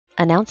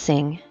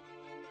Announcing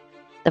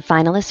the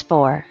finalists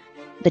for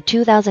the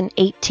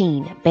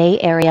 2018 Bay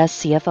Area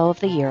CFO of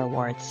the Year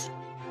Awards.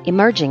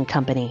 Emerging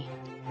Company,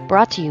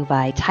 brought to you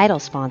by title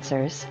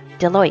sponsors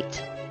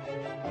Deloitte,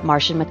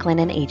 Marsh &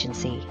 McLennan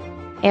Agency,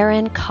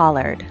 Aaron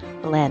Collard,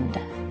 Blend,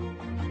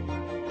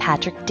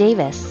 Patrick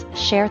Davis,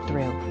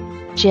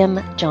 Sharethrough, Jim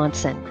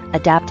Johnson,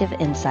 Adaptive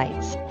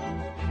Insights.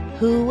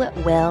 Who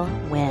will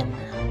win?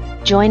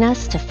 Join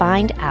us to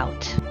find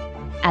out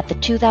at the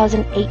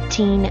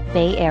 2018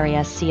 Bay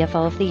Area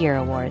CFO of the Year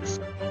Awards,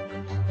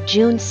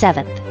 June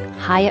 7th,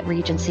 Hyatt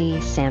Regency,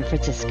 San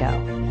Francisco,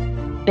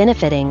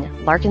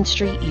 benefiting Larkin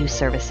Street Youth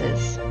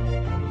Services.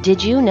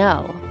 Did you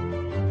know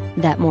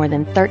that more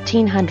than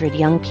 1,300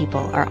 young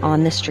people are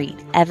on the street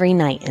every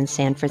night in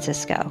San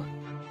Francisco?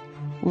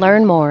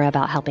 Learn more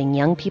about helping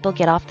young people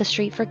get off the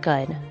street for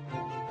good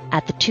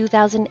at the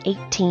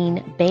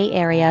 2018 Bay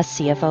Area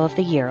CFO of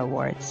the Year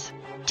Awards.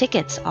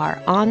 Tickets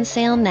are on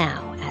sale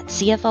now at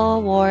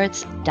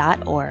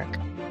cfoawards.org.